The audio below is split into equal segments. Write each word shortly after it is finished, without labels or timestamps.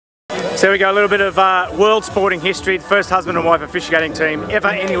So there we go, a little bit of world sporting history. The first husband and wife officiating team ever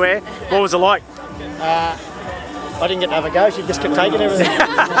anywhere. What was it like? I didn't get to have a go. She just kept taking everything.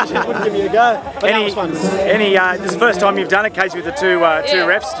 She wouldn't give me a go. But that was fun. This is the first time you've done it, Casey, with the two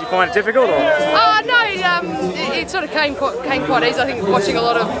refs. Did you find it difficult? Or? No, it sort of came quite easy. I think watching a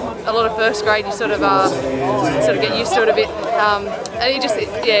lot of first grade, you sort of get used to it a bit, and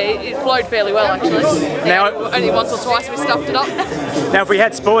it flowed fairly well actually. Now only once or twice we stuffed it up. Now, if we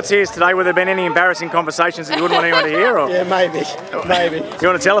had sports here today, would there have been any embarrassing conversations that you wouldn't want anyone to hear? Or? Yeah, maybe. You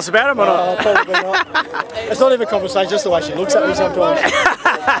want to tell us about them or not? Probably not. It's not even a conversation, just the way she looks at me sometimes.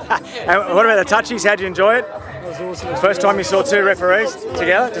 And what about the touchies? How'd you enjoy it? It was awesome. First time you saw two referees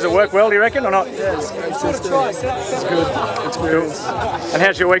together. Does it work well, do you reckon, or not? Yeah, it's good experience. And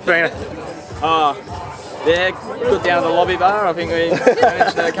how's your week been? Yeah, good down to the lobby bar. I think we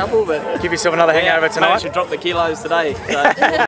managed a couple, but give yourself another hangover tonight. Managed to drop the kilos today. So.